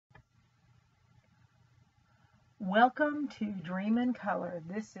Welcome to Dream in Color.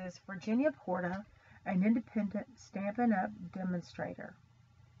 This is Virginia Porta, an independent Stampin' Up! Demonstrator.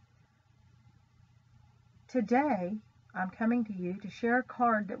 Today, I'm coming to you to share a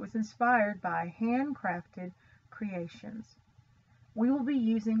card that was inspired by handcrafted creations. We will be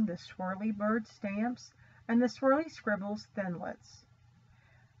using the Swirly Bird stamps and the Swirly Scribbles thinlits.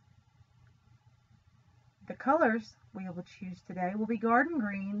 The colors we will choose today will be Garden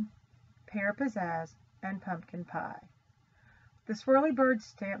Green, Pear Pizzazz, and Pumpkin Pie. The Swirly Bird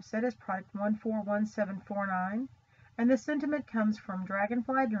stamp set is product 141749, and the sentiment comes from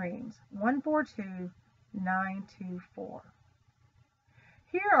Dragonfly Dreams 142924.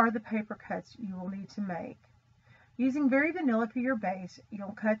 Here are the paper cuts you will need to make. Using Very Vanilla for your base,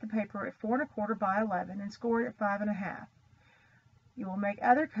 you'll cut the paper at 4 1/4 by 11 and score it at 5 1/2. You will make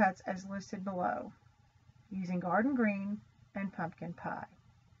other cuts as listed below, using Garden Green and Pumpkin Pie.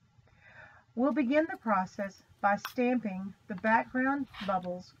 We'll begin the process by stamping the background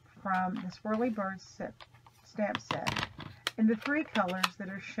bubbles from the Swirly Bird stamp set in the 3 colors that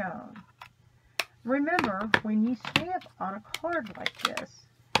are shown. Remember, when you stamp on a card like this,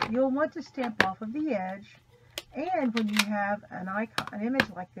 you'll want to stamp off of the edge, and when you have an image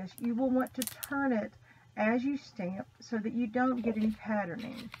like this, you will want to turn it as you stamp so that you don't get any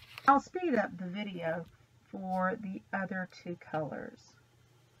patterning. I'll speed up the video for the other 2 colors.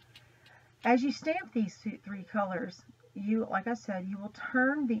 As you stamp these 3 colors, like I said, you will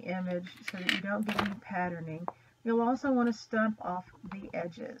turn the image so that you don't get any patterning. You'll also want to stump off the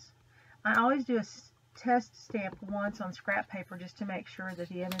edges. I always do a test stamp once on scrap paper just to make sure that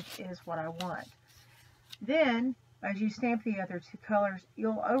the image is what I want. Then, as you stamp the other 2 colors,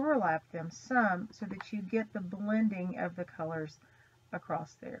 you'll overlap them some so that you get the blending of the colors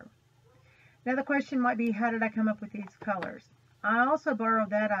across there. Now the question might be, how did I come up with these colors? I also borrowed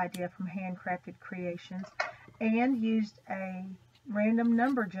that idea from Handcrafted Creations and used a random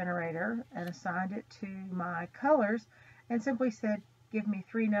number generator and assigned it to my colors and simply said, give me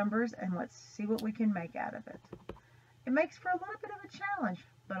 3 numbers and let's see what we can make out of it. It makes for a little bit of a challenge,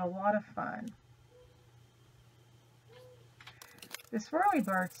 but a lot of fun. The Swirly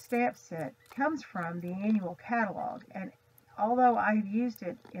Bird stamp set comes from the annual catalog, and although I've used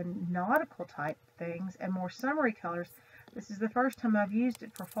it in nautical type things and more summery colors, this is the first time I've used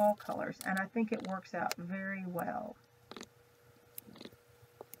it for fall colors, and I think it works out very well.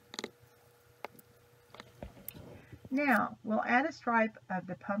 Now, we'll add a stripe of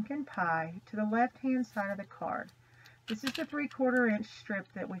the pumpkin pie to the left-hand side of the card. This is the 3/4 inch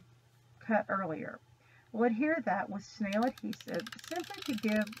strip that we cut earlier. We'll adhere that with snail adhesive simply to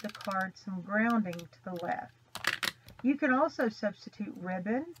give the card some grounding to the left. You can also substitute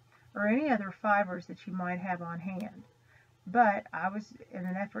ribbon or any other fibers that you might have on hand. But I was, in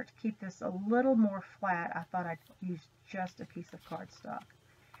an effort to keep this a little more flat, I thought I'd use just a piece of cardstock.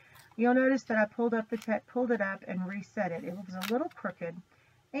 You'll notice that I pulled it up and reset it. It was a little crooked,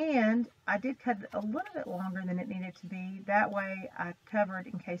 and I did cut it a little bit longer than it needed to be. That way I covered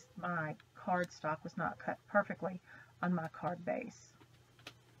in case my cardstock was not cut perfectly on my card base.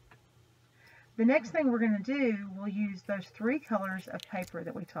 The next thing we're going to do, we'll use those 3 colors of paper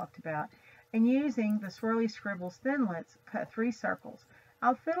that we talked about. And using the Swirly Scribbles thinlits, cut 3 circles.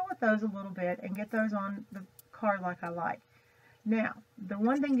 I'll fiddle with those a little bit and get those on the card like I like. Now, the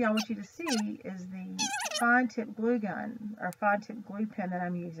one thing I want you to see is the fine tip glue gun, or fine tip glue pen that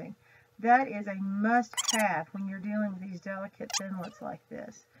I'm using. That is a must-have when you're dealing with these delicate thinlits like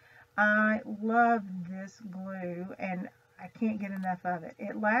this. I love this glue, and I can't get enough of it.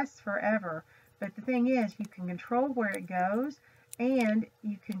 It lasts forever, but the thing is, you can control where it goes, and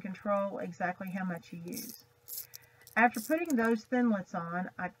you can control exactly how much you use. After putting those thinlits on,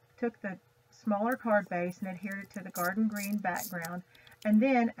 I took the smaller card base and adhered it to the garden green background, and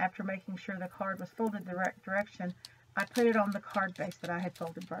then, after making sure the card was folded the right direction, I put it on the card base that I had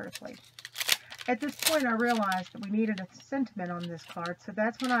folded vertically. At this point, I realized that we needed a sentiment on this card, so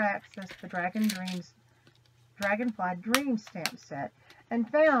that's when I accessed the Dragonfly Dreams stamp set and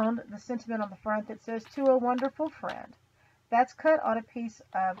found the sentiment on the front that says, "To a Wonderful Friend." That's cut on a piece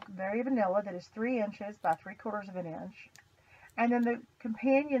of Very Vanilla that is 3 inches by 3/4 of an inch. And then the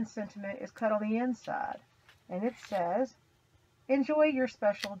companion sentiment is cut on the inside. And it says, "Enjoy your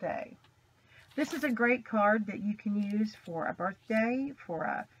special day." This is a great card that you can use for a birthday, for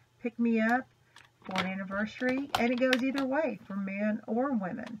a pick-me-up, for an anniversary, and it goes either way for men or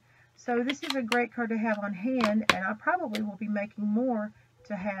women. So this is a great card to have on hand, and I probably will be making more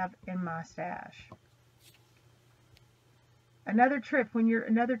to have in my stash. Another trick, when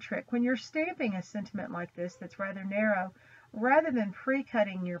you're stamping a sentiment like this that's rather narrow, Rather than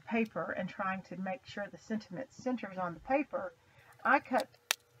pre-cutting your paper and trying to make sure the sentiment centers on the paper, I cut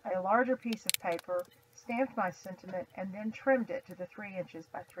a larger piece of paper, stamped my sentiment, and then trimmed it to the 3 inches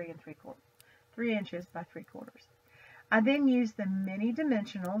by 3 inches by 3/4. I then used the mini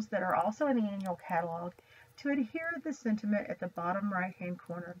dimensionals that are also in the annual catalog to adhere the sentiment at the bottom right-hand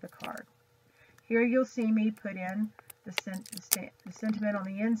corner of the card. Here you'll see me put in the sentiment on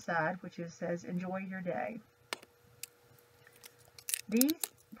the inside, which says, "Enjoy your day." These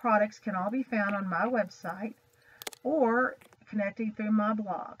products can all be found on my website or connecting through my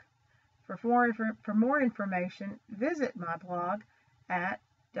blog. For more information, visit my blog at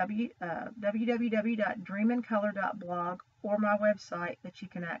www.dreamincolor.blog or my website that you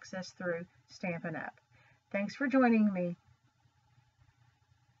can access through Stampin' Up! Thanks for joining me.